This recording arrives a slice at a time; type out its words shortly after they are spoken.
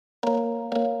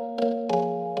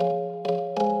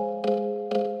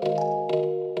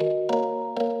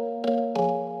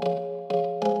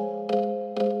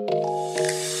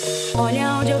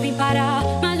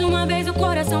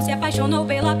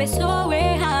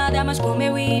mas como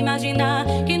eu ia imaginar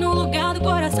que no lugar do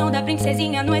coração da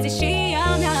princesinha não existia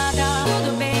nada.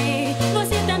 Tudo bem,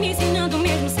 você tá me ensinando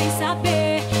mesmo sem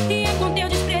saber, e é com teu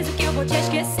desprezo que eu vou te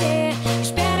esquecer.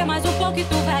 Espera mais um pouco e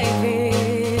tu vai ver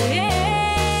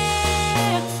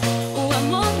o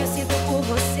amor que eu sinto por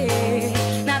você.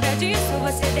 Nada disso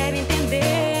você deve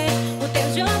entender. O teu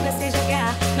jogo é se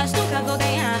jogar, mas nunca vou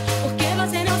ganhar, porque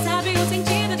você não sabe o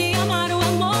sentido de amar. O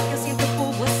amor que eu sinto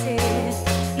por você,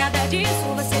 nada disso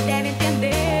você deve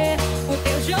entender. O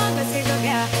teu jogo é se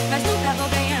jogar, mas nunca vou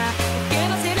ganhar, porque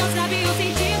você não sabe o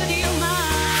sentido de amar.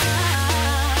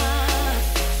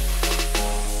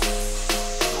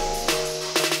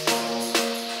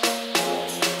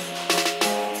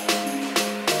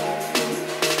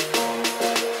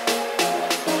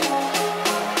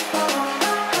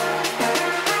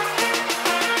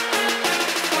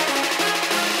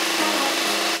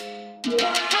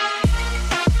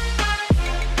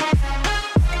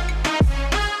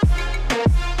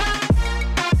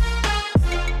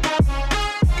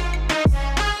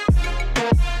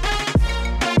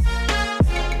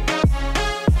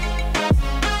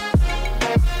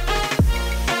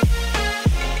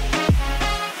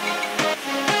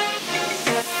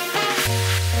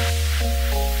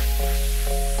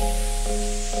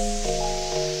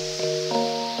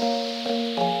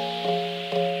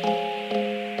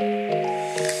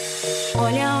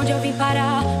 Olha onde eu vim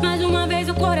parar. Mais uma vez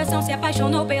o coração se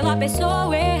apaixonou pela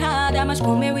pessoa errada, mas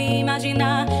como eu ia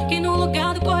imaginar que no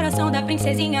lugar do coração da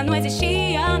princesinha não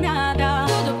existia nada.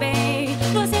 Tudo bem,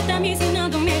 você tá me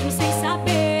ensinando mesmo sem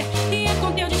saber, e é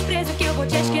com teu desprezo que eu vou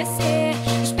te esquecer.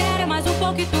 Espera mais um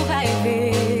pouco e tu vai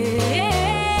ver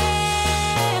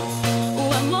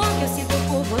o amor que eu sinto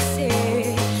por você.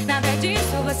 Nada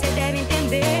disso você deve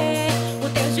entender. O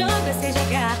teu jogo é se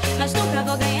jogar, mas nunca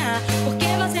vou ganhar, porque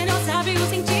você não sabe o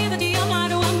sentido de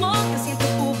amar. O amor que eu sinto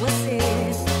por você,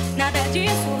 nada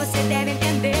disso você deve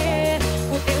entender.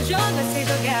 O teu jogo é se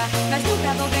jogar, mas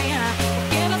nunca vou ganhar,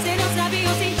 porque você não sabe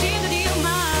o sentido de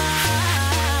amar.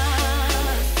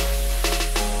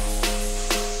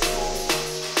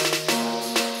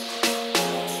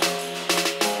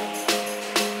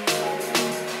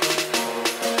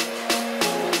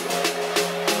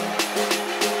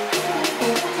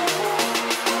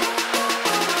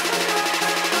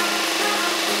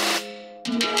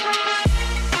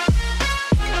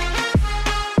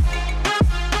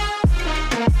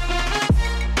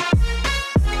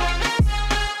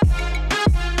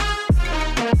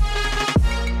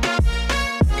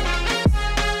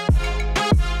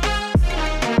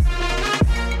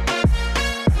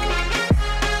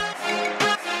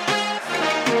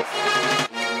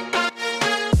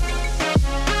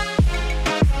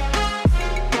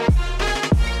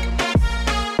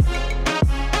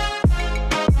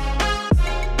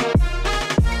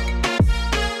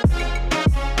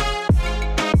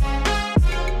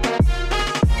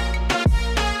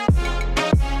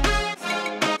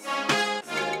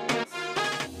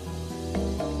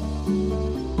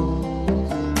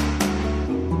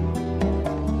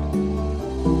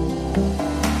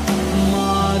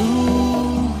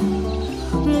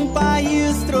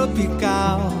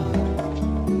 Tropical,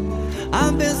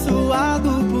 abençoado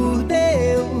por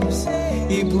Deus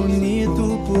e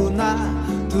bonito por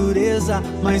natureza,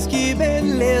 mas que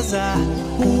beleza!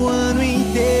 O ano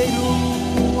inteiro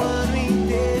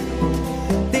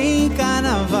tem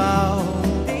carnaval,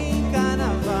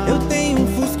 Eu tenho um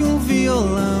fusca e um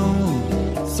violão.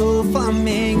 Sou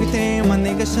Flamengo e tenho uma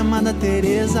nega chamada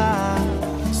Teresa.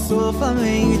 Sou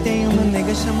Flamengo e tenho uma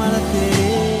nega chamada Teresa.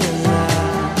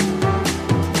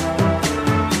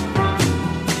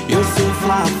 Eu sou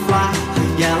Fla-Fla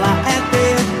e ela é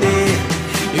TT.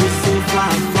 Eu sou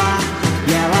Fla-Fla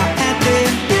e ela é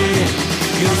TT.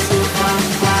 Eu sou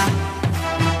Fla-Fla.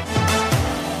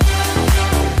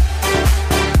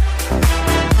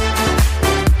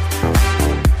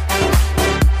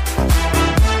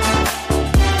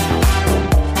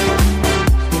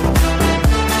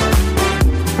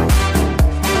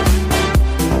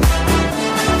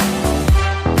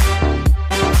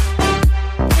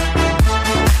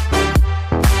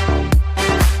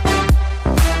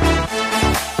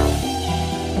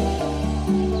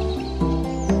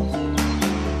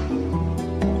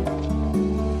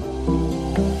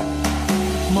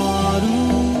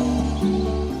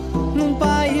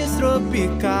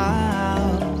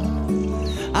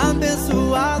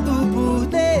 Abençoado por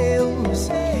Deus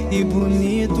e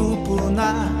bonito por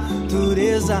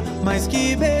natureza, mas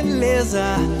que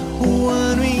beleza! O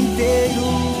ano inteiro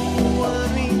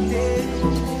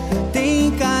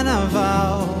tem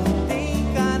carnaval.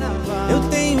 Eu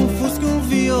tenho um fusca e um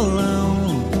violão.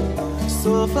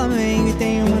 sou Flamengo e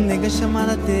tenho uma nega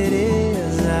chamada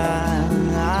Teresa.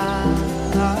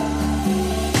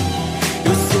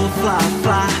 Eu sou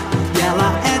Fla-Fla e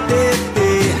ela é TT.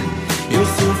 Eu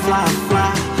sou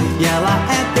Fla-Fla e ela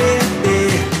é TT.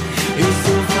 Eu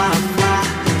sou Fla-Fla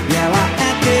e ela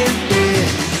é TT.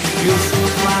 Eu sou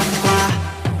Fla-Fla.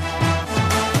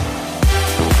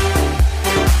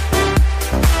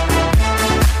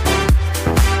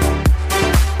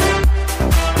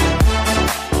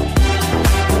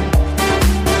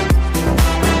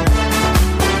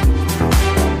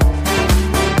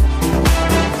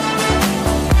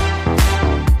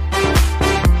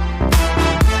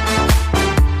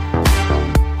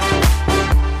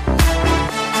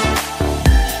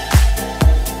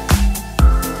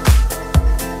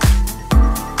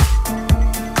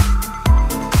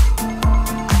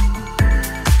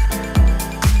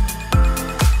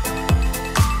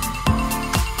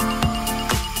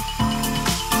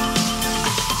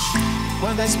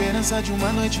 A esperança de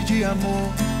uma noite de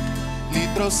amor lhe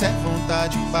trouxer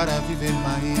vontade para viver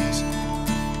mais,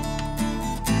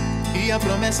 e a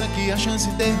promessa que a chance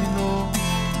terminou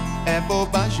é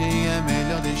bobagem, é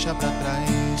melhor deixar pra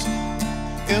trás.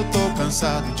 Eu tô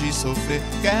cansado de sofrer,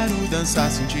 quero dançar,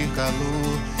 sentir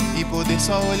calor e poder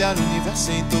só olhar o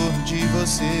universo em torno de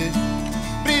você,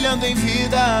 brilhando em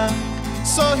vida,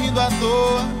 sorrindo à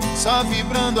toa, só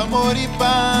vibrando amor e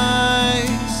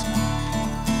paz.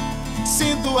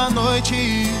 Sinto a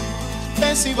noite,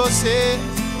 penso em você,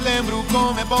 lembro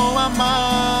como é bom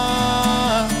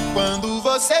amar. Quando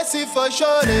você se foi,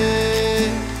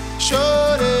 chorei,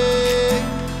 chorei,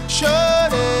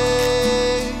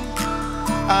 chorei.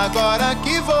 Agora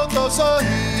que voltou,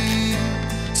 sorri,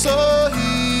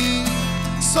 sorri,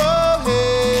 sorri.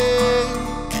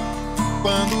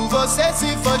 Quando você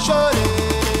se foi, chorei.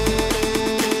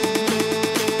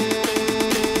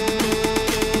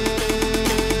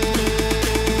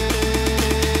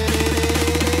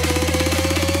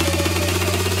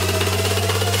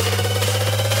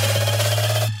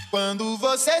 Quando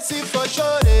você se foi,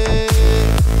 chorei,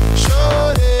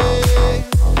 chorei,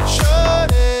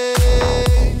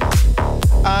 chorei.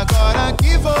 Agora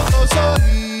que voltou,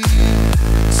 sorri,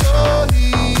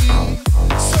 sorri,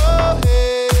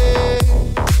 sorri.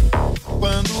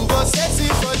 Quando você se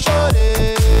foi,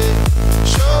 chorei,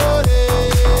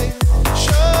 chorei,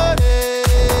 chorei.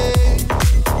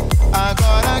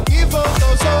 Agora que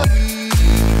voltou, sorri,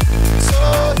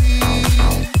 sorri,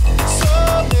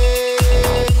 sorri.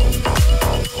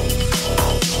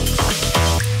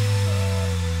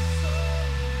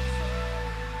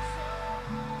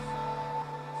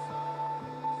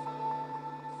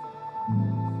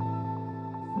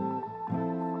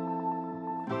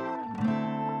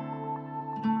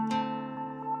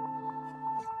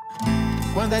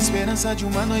 Quando a esperança de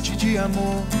uma noite de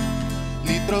amor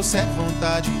lhe trouxer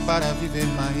vontade para viver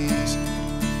mais,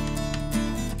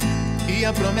 e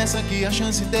a promessa que a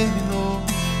chance terminou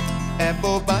é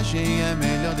bobagem, é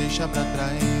melhor deixar pra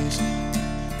trás.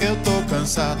 Eu tô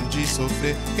cansado de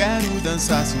sofrer, quero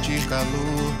dançar, sentir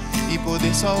calor e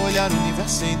poder só olhar o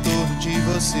universo em torno de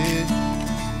você,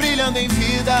 brilhando em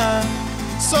vida,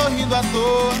 sorrindo à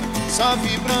toa, só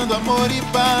vibrando amor e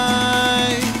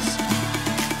paz.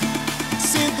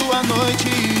 Sinto a noite,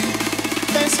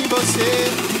 penso em você,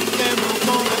 lembro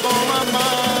como é bom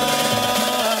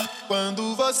amar.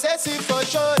 Quando você se foi,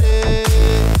 chorei,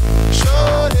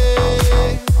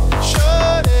 chorei,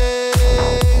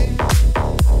 chorei.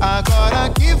 Agora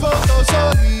que voltou,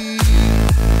 sorri,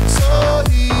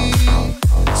 sorri,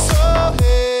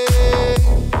 sorri.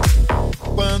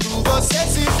 Quando você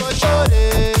se foi,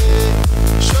 chorei,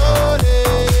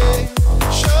 chorei,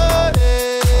 chorei.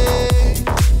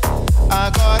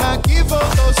 Agora que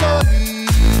voltou, sorri,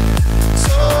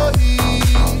 sorri,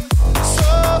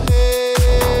 sorri.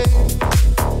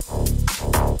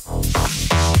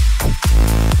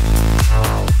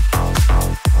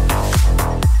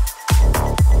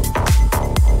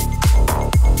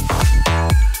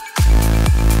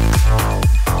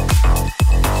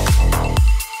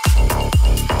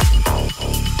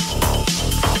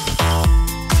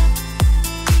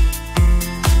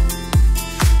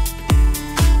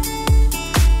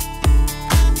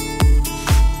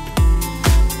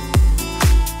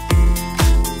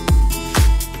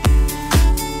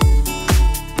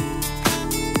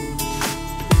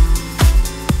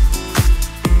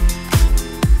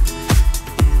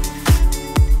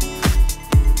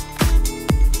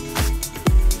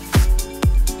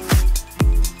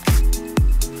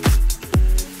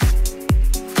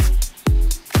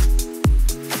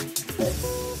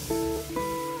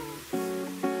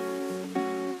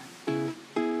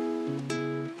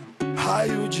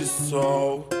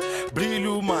 sol,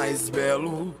 brilho mais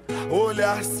belo,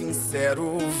 olhar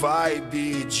sincero,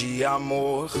 vibe de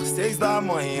amor. 6 da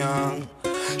manhã,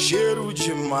 cheiro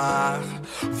de mar,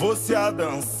 você a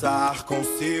dançar com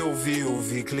seu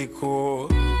vi clicou.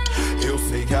 Eu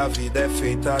sei que a vida é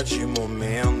feita de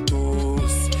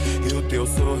momentos e o teu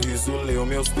sorriso leu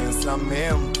meus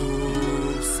pensamentos.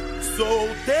 Sou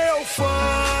teu fã,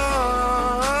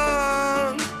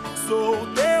 sou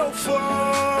teu fã.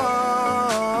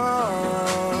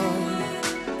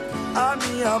 A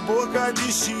minha boca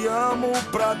diz te amo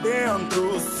pra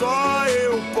dentro, só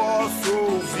eu posso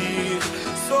ouvir.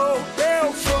 Sou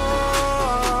teu fã,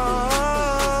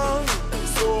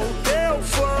 sou teu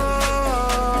fã.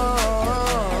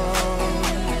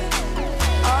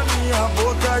 A minha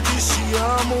boca diz te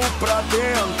amo pra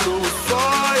dentro,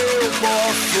 só eu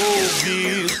posso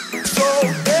ouvir. Sou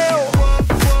teu.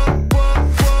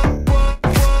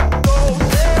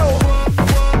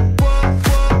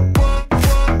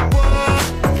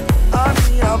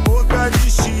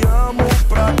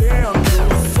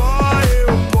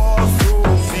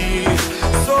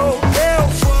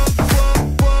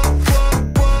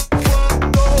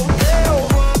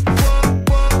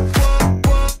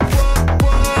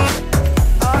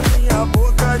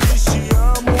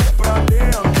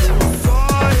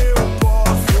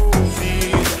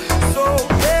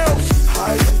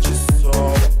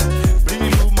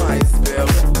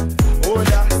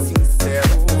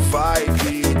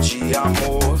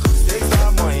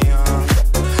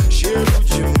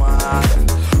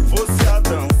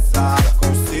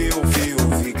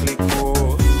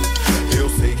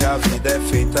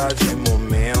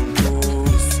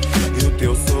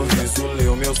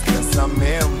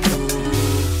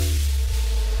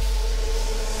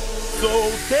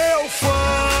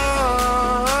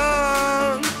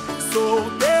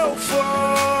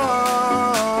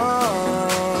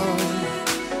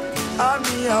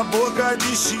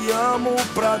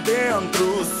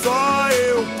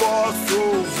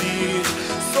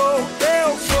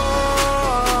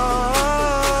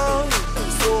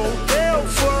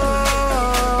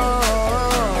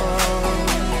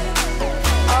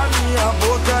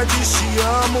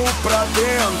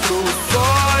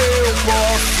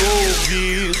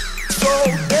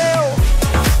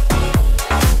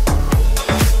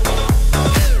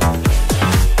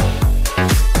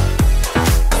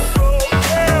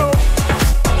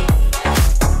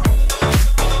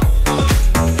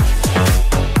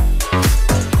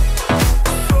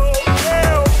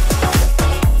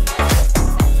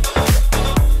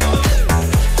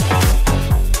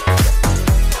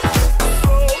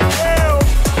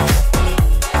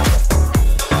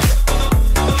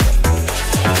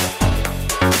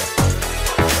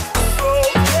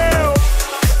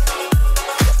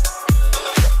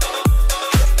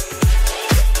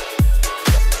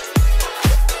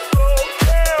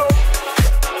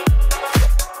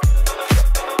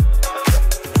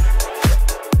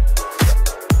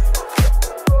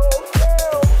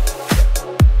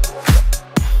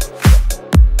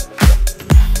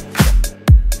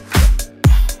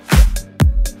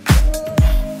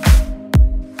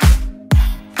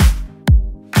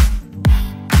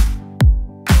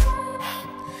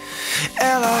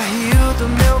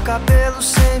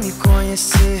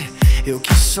 Eu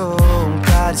que sou um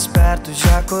cara esperto,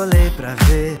 já colei pra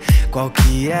ver qual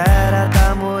que era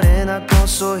da morena com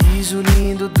sorriso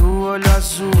lindo do olho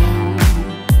azul.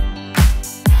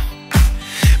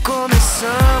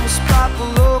 Começamos papo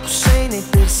louco sem nem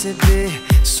perceber,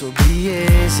 sobre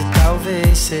esse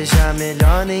talvez seja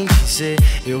melhor nem dizer.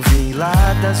 Eu vim lá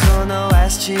da zona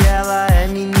oeste, ela é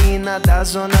menina da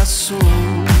zona sul.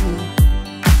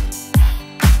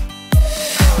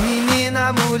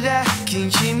 Menina, mulher, que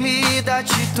intimida,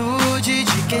 atitude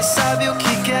de quem sabe o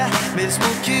que quer, mesmo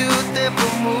que o tempo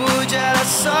mude. Era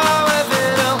sol, é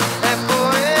verão, é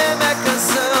poema, é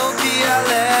canção que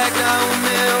alegra o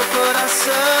meu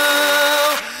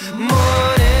coração.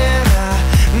 Morena,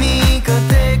 me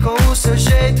encantei com o seu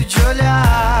jeito de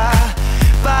olhar,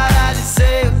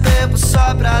 paralisei o tempo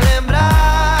só pra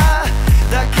lembrar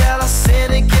daquela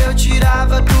cena em que eu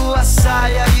tirava tua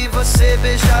saia e você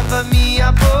beijava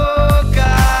minha boca.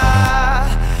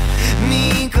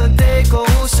 Me encantei com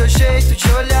o seu jeito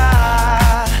de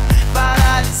olhar,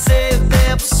 paralisei o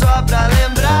tempo só pra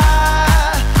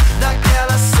lembrar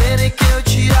daquela cena em que eu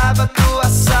tirava tua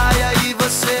saia e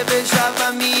você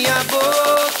beijava minha boca.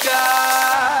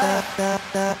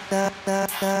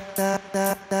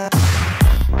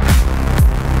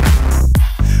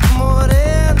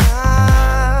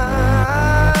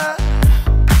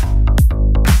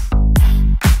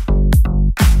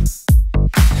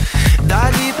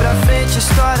 Dali pra frente a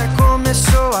história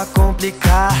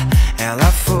explicar.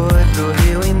 Ela foi pro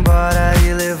Rio embora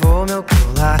e levou meu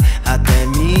colar. Até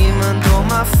me mandou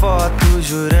uma foto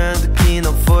jurando que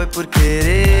não foi por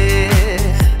querer.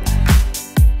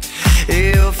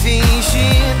 Eu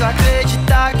fingindo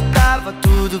acreditar que tava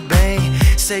tudo bem.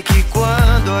 Sei que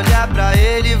quando olhar pra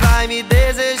ele vai me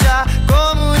desejar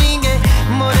como ninguém.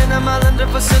 Morena malandra,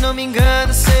 você não me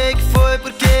engana, sei que foi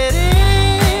por querer.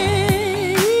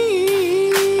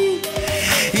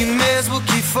 E mesmo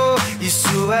que for,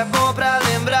 isso é bom pra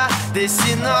lembrar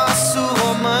desse nosso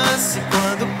romance.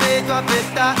 Quando o peito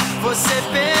apertar, você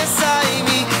pensa em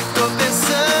mim. Tô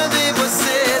pensando em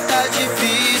você, tá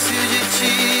difícil de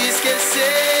te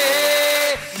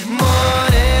esquecer.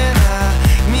 Morena,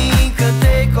 me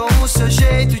encantei com o seu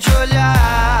jeito de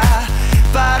olhar.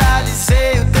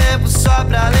 Paralisei o tempo só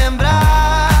pra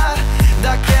lembrar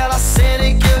daquela cena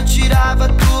em que eu tirava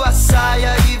tua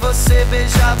saia e você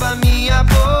beijava minha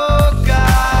boca.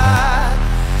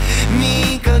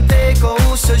 Me encantei com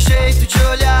o seu jeito de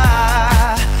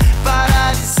olhar.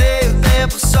 Paralisei o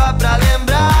tempo só pra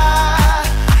lembrar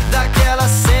daquela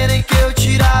cena em que eu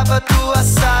tirava tua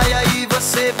saia e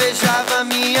você beijava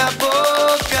minha boca.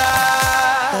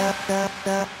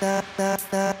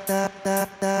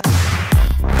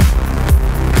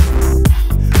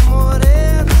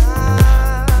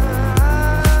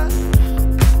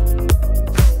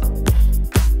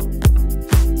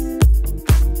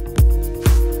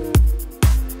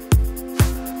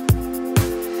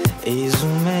 Eis o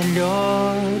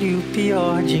melhor e o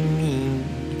pior de mim,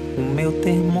 o meu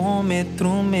termômetro,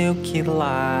 o meu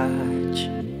quilate.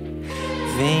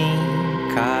 Vem,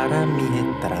 cara, me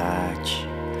retrate.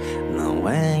 Não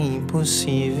é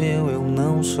impossível, eu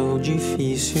não sou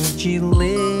difícil de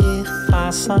ler.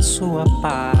 Faça a sua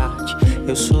parte.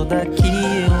 Eu sou daqui,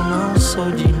 eu não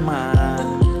sou de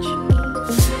Marte.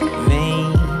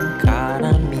 Vem,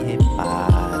 cara, me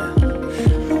repara.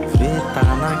 Não vê,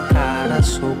 tá na cara,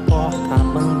 sou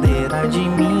porta-bandeira de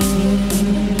mim.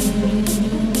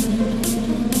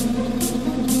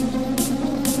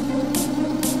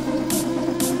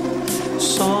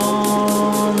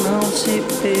 Só não se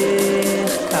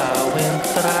perca ao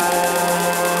entrar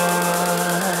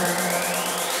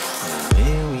no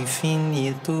meu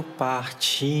infinito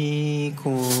particular.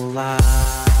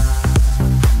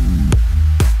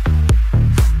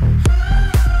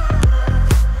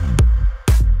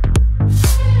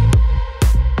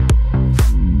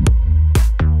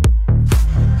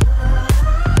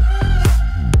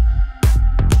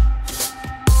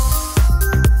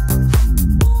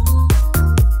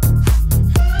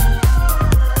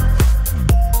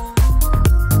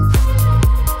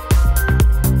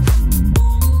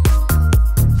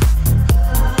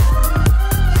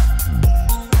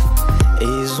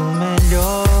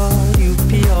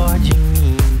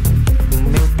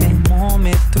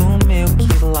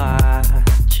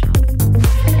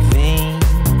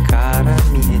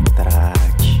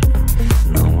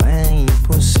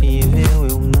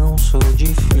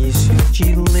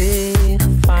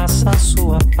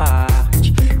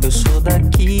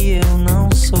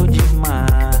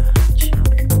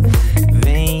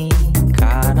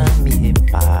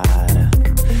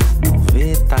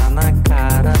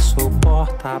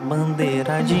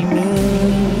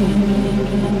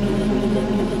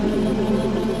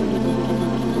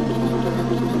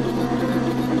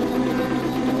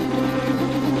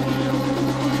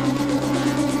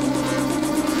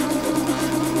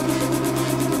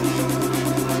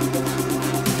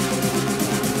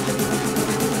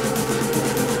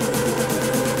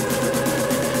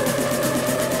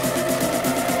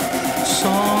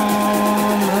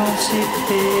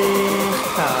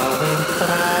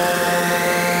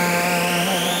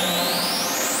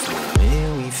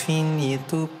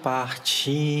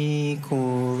 Particular.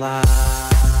 Particular.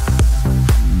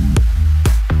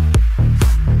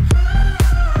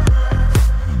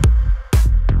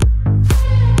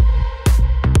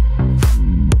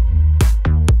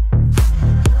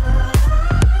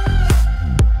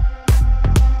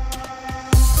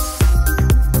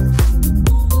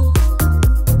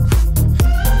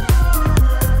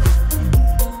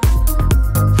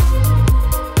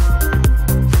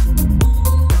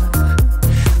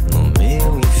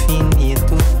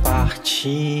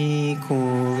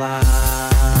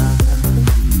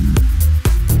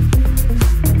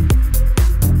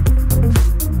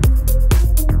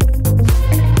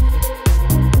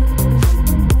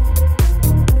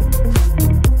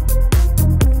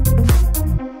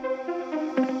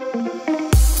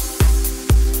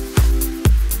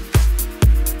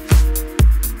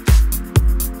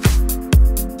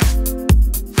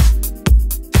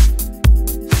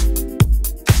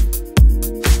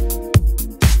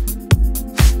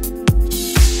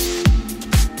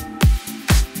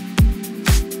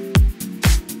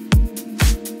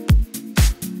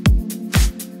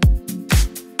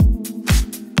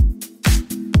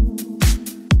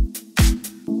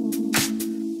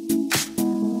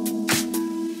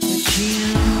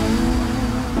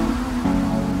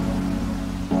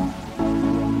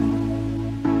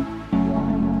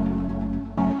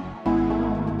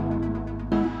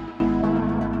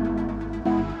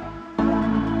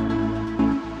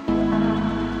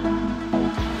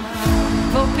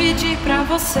 pedir pra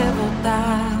você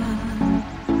voltar.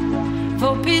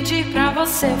 Vou pedir pra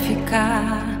você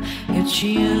ficar. Eu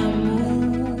te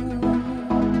amo,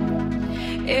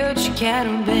 eu te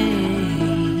quero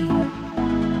bem.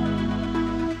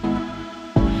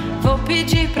 Vou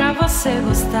pedir pra você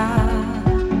gostar.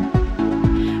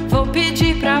 Vou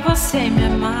pedir pra você me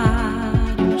amar.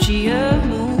 Eu te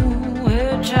amo,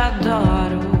 eu te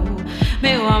adoro,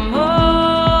 meu amor.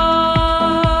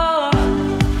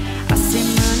 A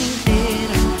semana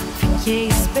inteira fiquei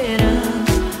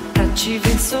esperando pra te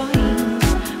ver sorrindo,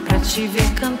 pra te ver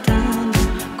cantando.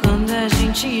 Quando a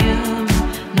gente ama,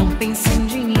 não pensa em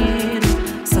dinheiro,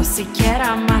 só se quer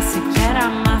amar, se quer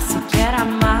amar, se quer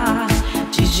amar.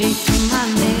 De jeito e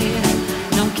maneira,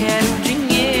 não quero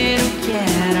dinheiro,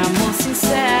 quero amor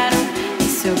sincero.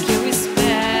 Isso é o que eu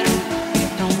espero,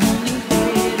 então o mundo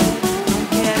inteiro. Não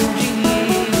quero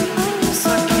dinheiro, eu só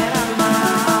quero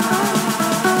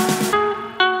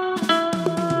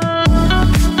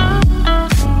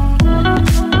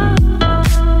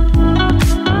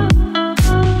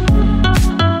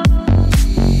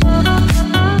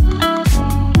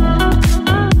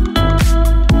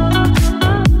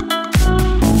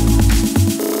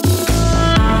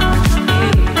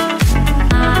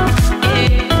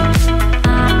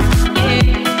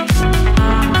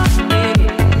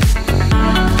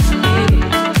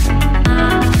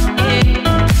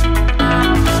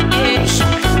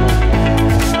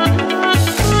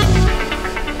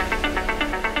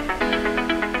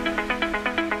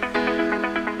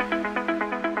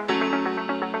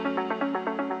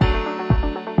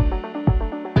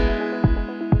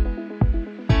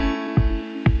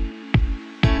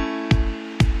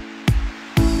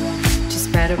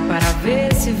para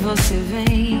ver se você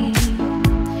vem.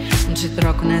 Não te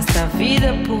troco nesta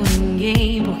vida por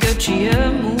ninguém, porque eu te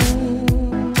amo,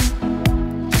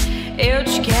 eu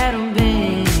te quero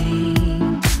bem.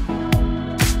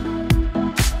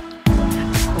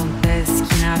 Acontece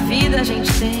que na vida a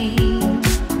gente tem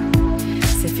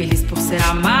ser feliz por ser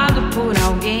amado por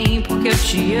alguém, porque eu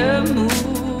te amo,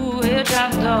 eu te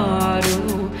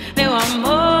adoro, meu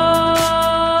amor.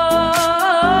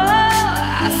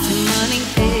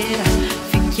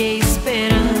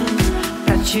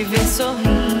 Te ver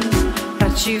sorrindo, pra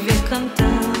te ver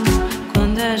cantando.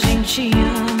 Quando a gente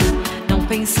ama, não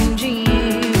pensa em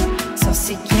dinheiro, só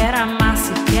se quer amar,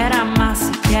 se quer amar, se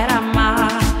quer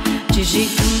amar. De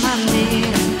jeito e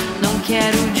maneira, não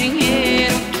quero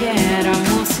dinheiro, quero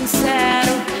amor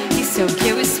sincero. Isso é o que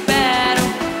eu espero,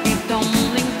 então o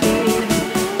mundo inteiro.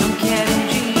 Não quero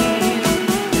dinheiro,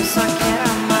 eu só quero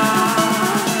amar.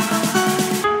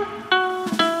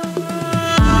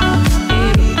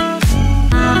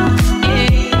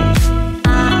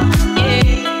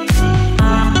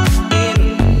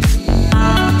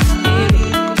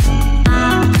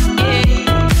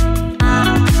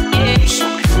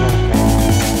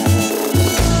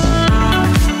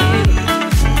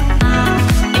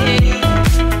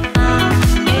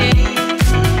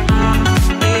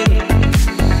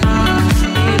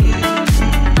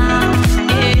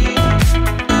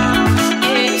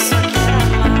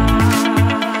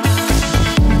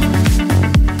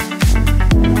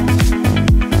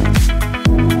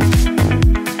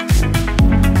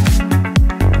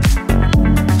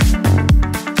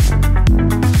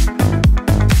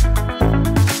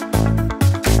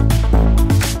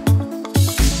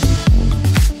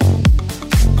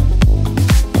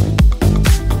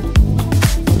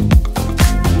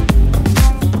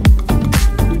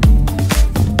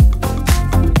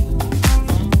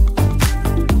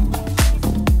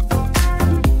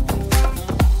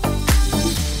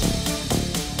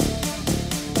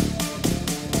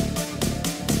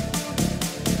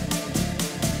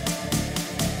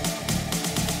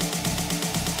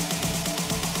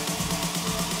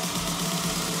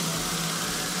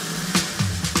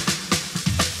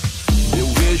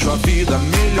 A vida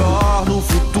melhor no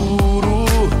futuro.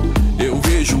 Eu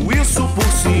vejo isso por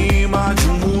cima de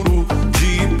um muro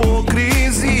de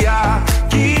hipocrisia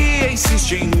que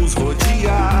insiste em nos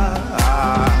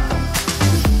rodear.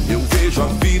 Eu vejo a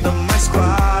vida mais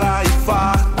clara e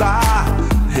farta,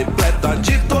 repleta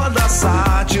de toda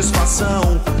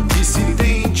satisfação que se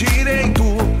tem direito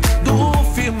do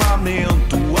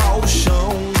firmamento ao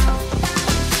chão.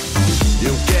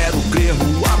 Eu quero crer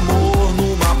no amor,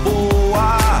 numa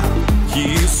boa, que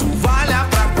isso valha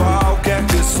pra qualquer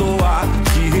pessoa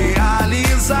que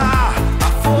realizar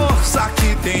a força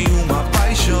que tem uma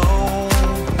paixão.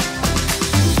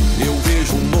 Eu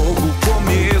vejo um novo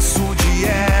começo de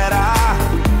era,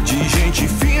 de gente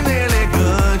fina,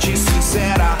 elegante,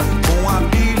 sincera, com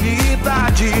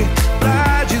habilidade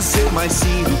pra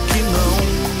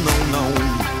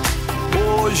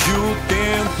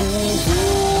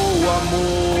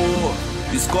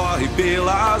escorre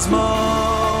pelas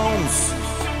mãos,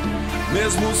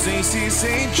 mesmo sem se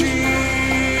sentir.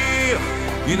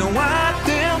 E não há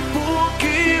tempo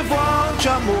que volte,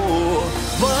 amor.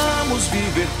 Vamos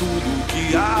viver tudo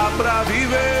que há pra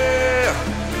viver.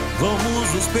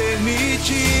 Vamos nos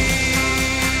permitir.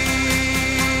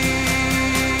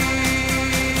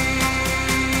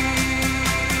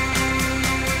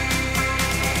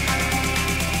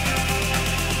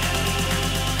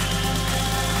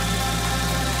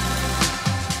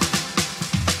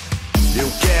 Eu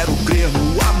quero crer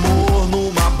no amor,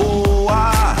 numa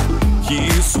boa, que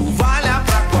isso valha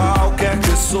pra qualquer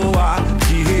pessoa,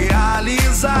 que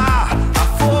realizar a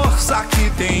força que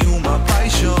tem uma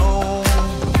paixão.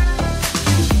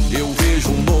 Eu vejo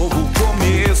um novo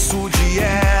começo de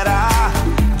era,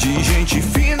 de gente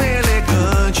fina,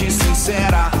 elegante,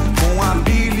 sincera, com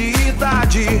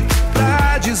habilidade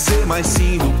pra dizer mais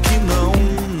sim do que não,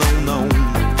 não, não.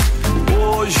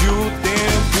 Hoje o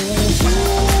tempo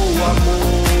voa,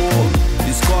 amor,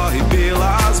 escorre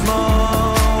pelas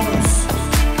mãos,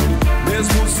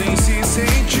 mesmo sem se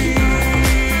sentir.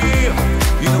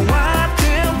 E não há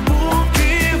tempo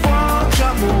que volte,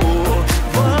 amor.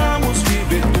 Vamos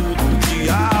viver tudo que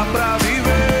há pra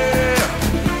viver.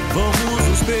 Vamos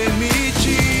nos permitir.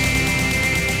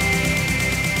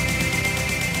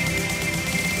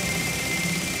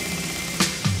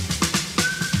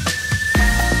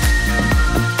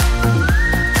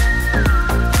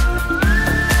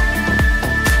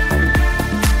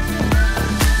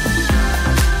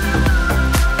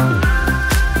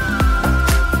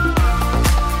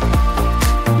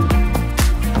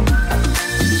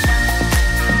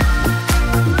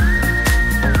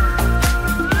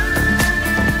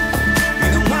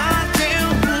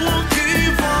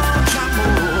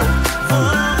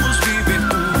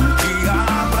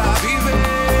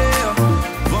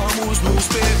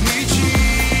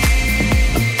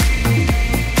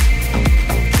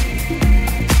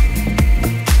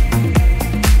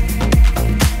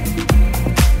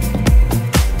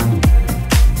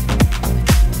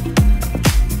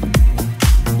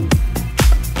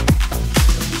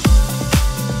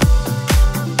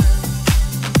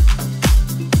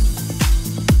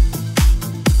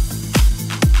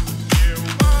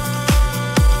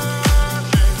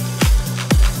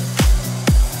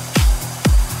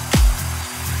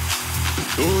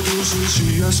 Todos os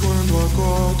dias quando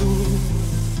acordo,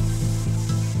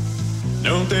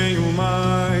 não tenho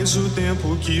mais o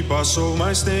tempo que passou,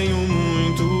 mas tenho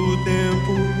muito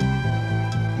tempo.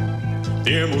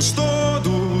 Temos todo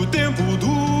o tempo do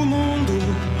mundo.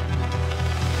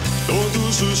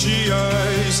 Todos os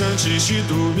dias antes de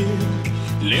dormir,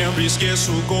 lembro e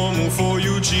esqueço como foi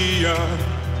o dia.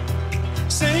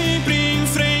 Sempre em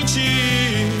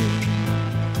frente,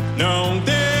 não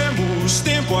temos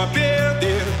tempo a perder.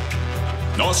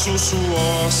 Nosso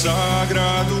suor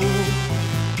sagrado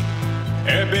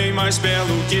é bem mais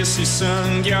belo que esse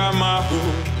sangue amargo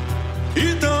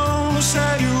e tão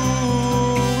sério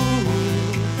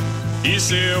e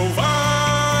selvagem,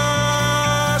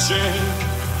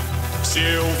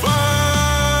 selvagem,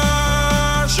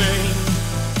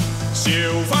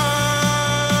 selvagem,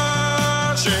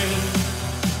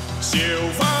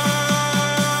 selvagem.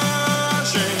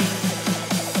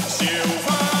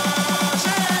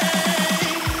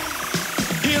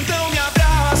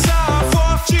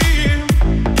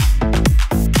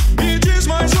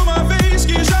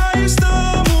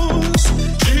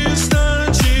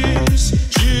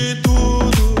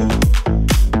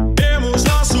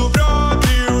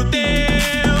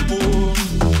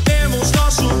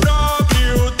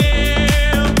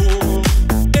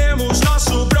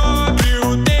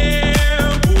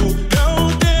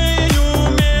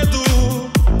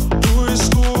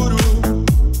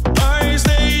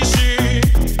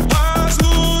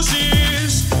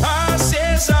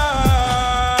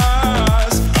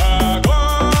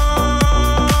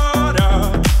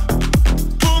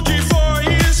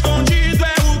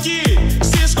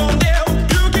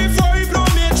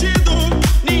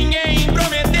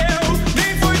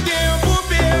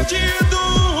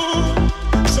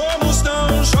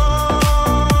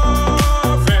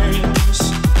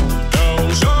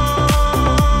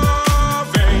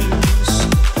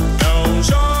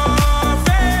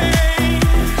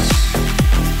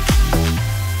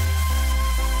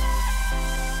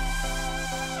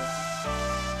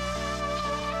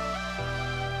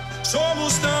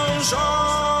 Somos tão jovens,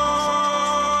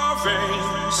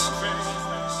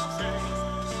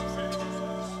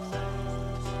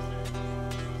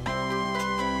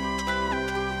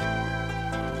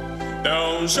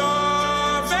 tão jovens.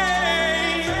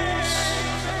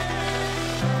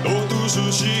 Todos Todos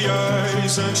os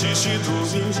dias antes de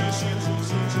dormir,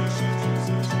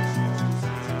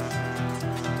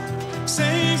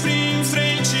 sempre em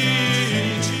frente,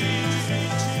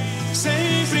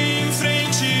 sempre em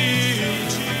frente,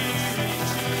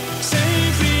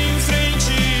 sempre em frente,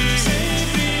 sempre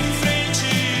em frente,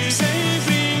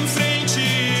 sempre em frente,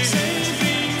 sempre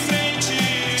em frente,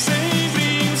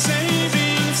 sempre, sempre,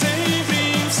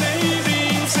 sempre, sempre,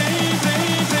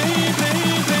 sempre.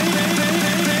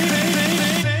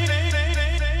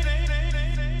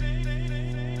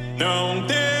 Não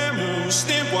temos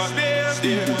tempo a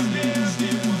perder.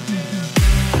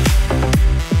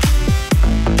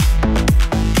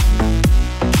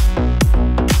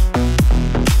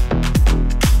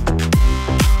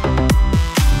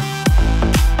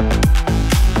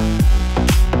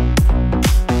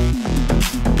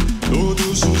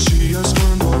 Todos os dias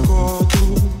quando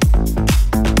acordo,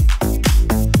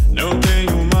 não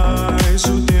tenho mais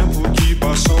o tempo que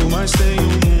passou, mas tenho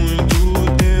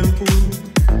muito tempo.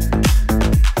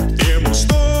 Temos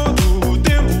todo o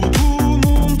tempo do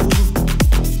mundo.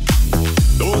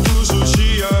 Todos os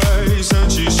dias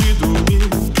antes de dormir,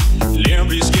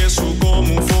 lembro e esqueço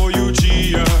como foi o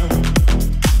dia.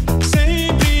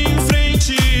 Sempre em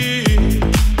frente,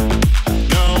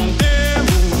 não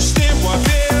temos tempo a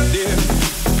perder.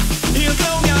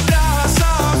 Então me abraça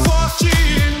forte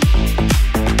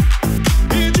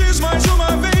e diz mais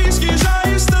uma vez que já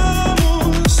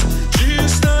estamos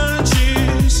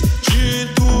distantes de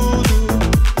tudo.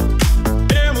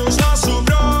 Temos nosso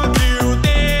próprio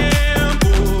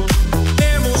tempo,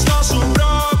 temos nosso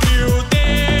próprio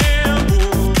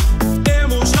tempo,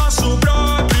 temos nosso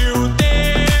próprio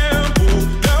tempo.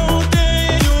 Não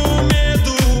tenho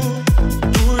medo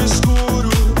do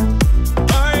escuro,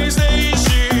 mas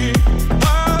deixe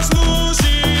as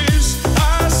luzes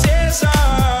acesas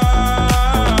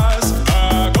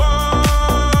agora.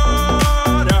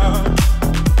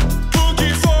 O que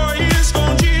foi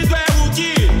escondido é o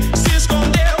que se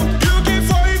escondeu, e o que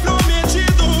foi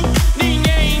prometido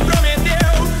ninguém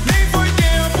prometeu, nem foi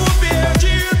tempo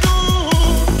perdido.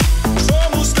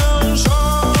 Somos tão jovens,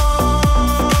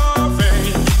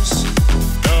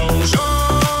 tão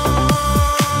jovens,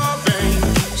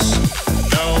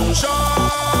 tão jovens.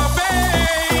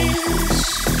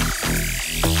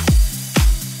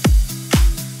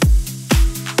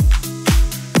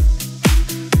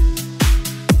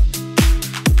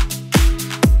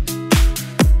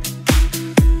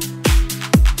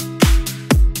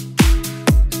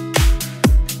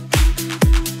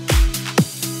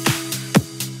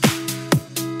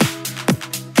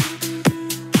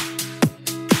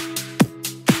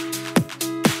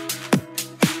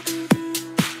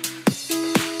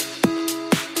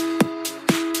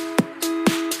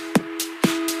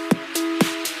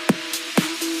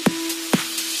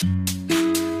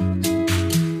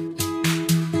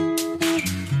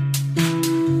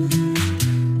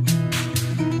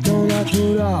 Tão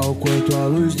natural quanto a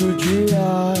luz do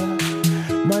dia,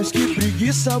 mas que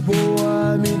preguiça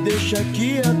boa, me deixa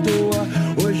aqui à toa.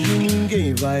 Hoje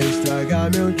ninguém vai estragar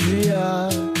meu dia,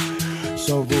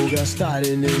 só vou gastar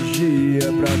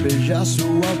energia pra beijar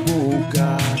sua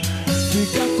boca.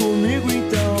 Fica comigo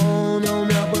então, não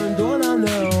me abandona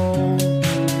não.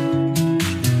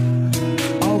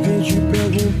 Alguém te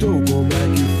perguntou como é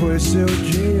que foi seu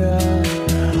dia?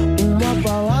 Uma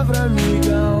palavra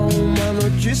amiga, uma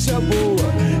notícia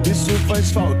boa, isso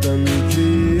faz falta no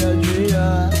dia a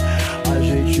dia. A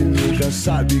gente nunca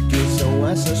sabe quem são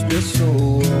essas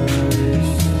pessoas.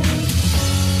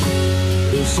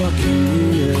 Eu só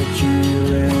queria te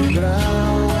lembrar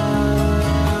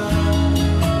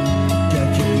que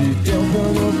aquele tempo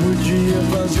eu não podia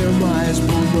fazer mais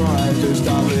por nós. Eu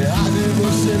estava errado e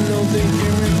você não tem que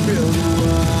me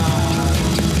perdoar.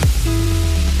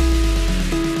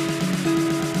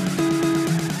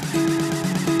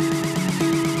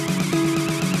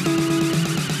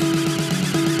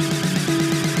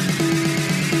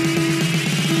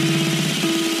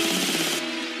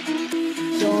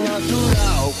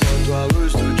 A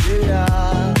luz do dia,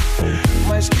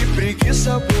 mas que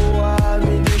preguiça boa,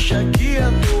 me deixa aqui à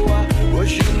toa.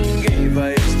 Hoje ninguém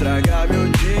vai estragar meu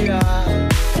dia,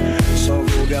 só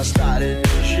vou gastar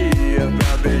energia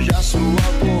pra beijar sua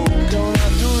boca. Tão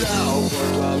natural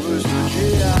quanto a luz do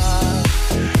dia,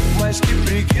 mas que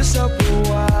preguiça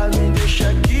boa, me deixa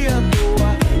aqui à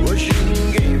toa. Hoje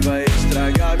ninguém vai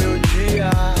estragar meu dia,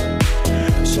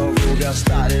 só vou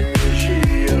gastar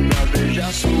energia pra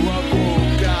beijar sua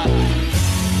boca.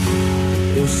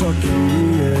 Eu só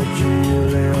queria te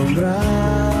lembrar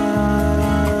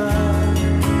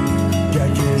que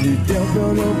aquele tempo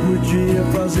Eu não podia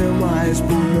fazer mais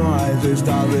por nós. Eu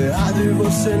estava errado e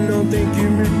você não tem que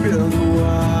me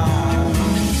perdoar.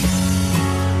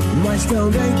 Mas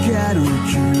também quero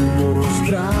te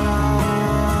mostrar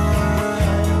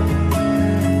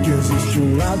que existe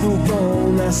um lado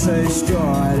bom nessa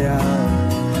história.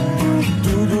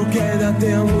 Tudo que ainda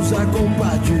temos a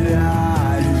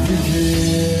compartilhar e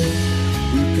viver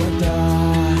e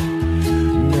cantar.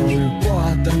 Não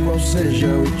importa qual seja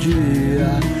o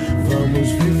dia, vamos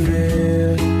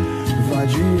viver,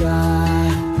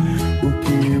 vadiar. O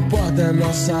que importa é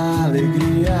nossa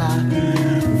alegria.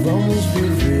 Vamos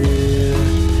viver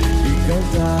e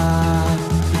cantar.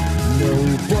 Não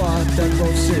importa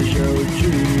qual seja o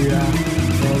dia,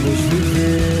 vamos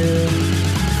viver,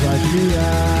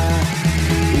 vadiar.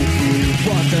 O que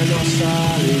importa é nossa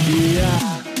alegria.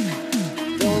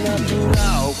 Tão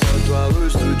natural quanto a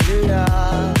luz do dia.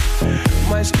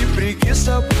 Mas que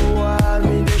preguiça boa,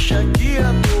 me deixa aqui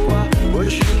à toa.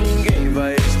 Hoje ninguém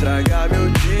vai estragar meu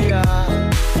dia.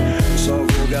 Só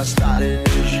vou gastar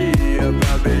energia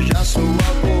pra beijar sua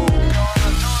boca. Tão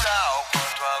natural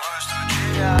quanto a luz do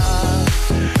dia.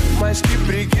 Mas que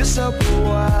preguiça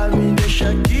boa, me deixa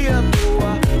aqui à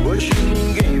toa. Hoje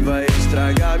ninguém vai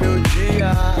estragar meu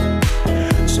dia.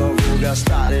 Só vou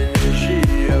gastar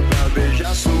energia pra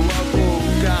beijar sua boca.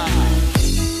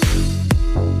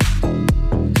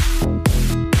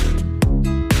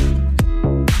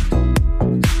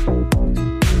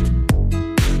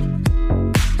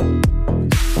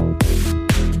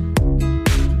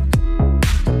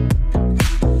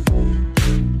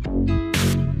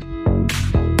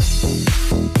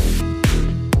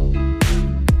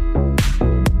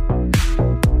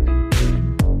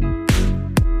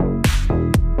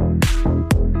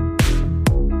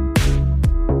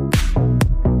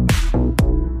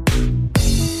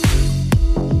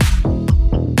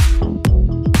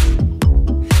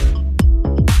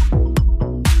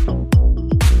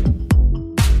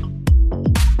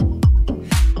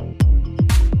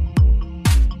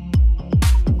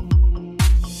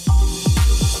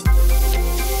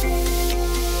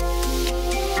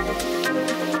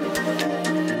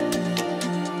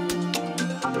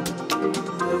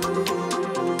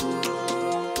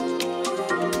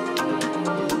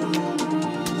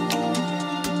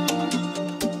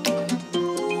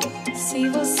 Se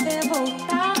você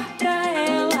voltar pra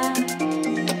ela,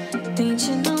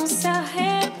 tente não se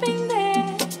arrepender.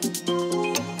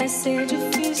 Vai ser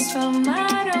difícil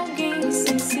amar alguém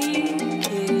sem se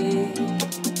querer.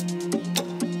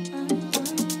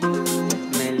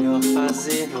 Melhor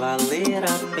fazer valer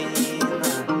a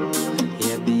pena.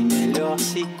 E é bem melhor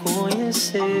se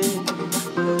conhecer.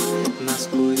 Nas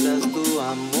coisas do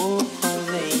amor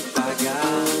convém pagar.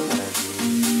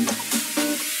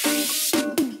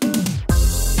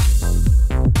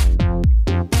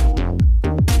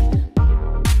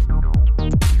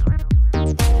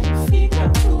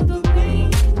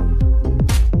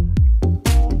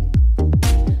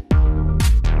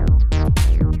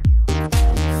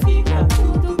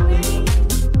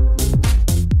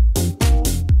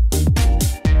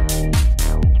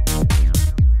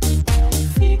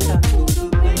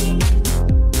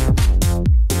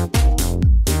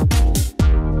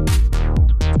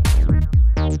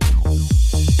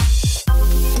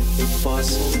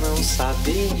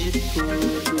 Saber de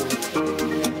tudo,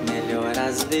 melhor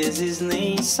às vezes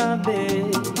nem saber.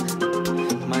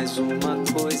 Mas uma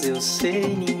coisa eu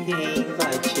sei, ninguém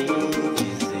vai te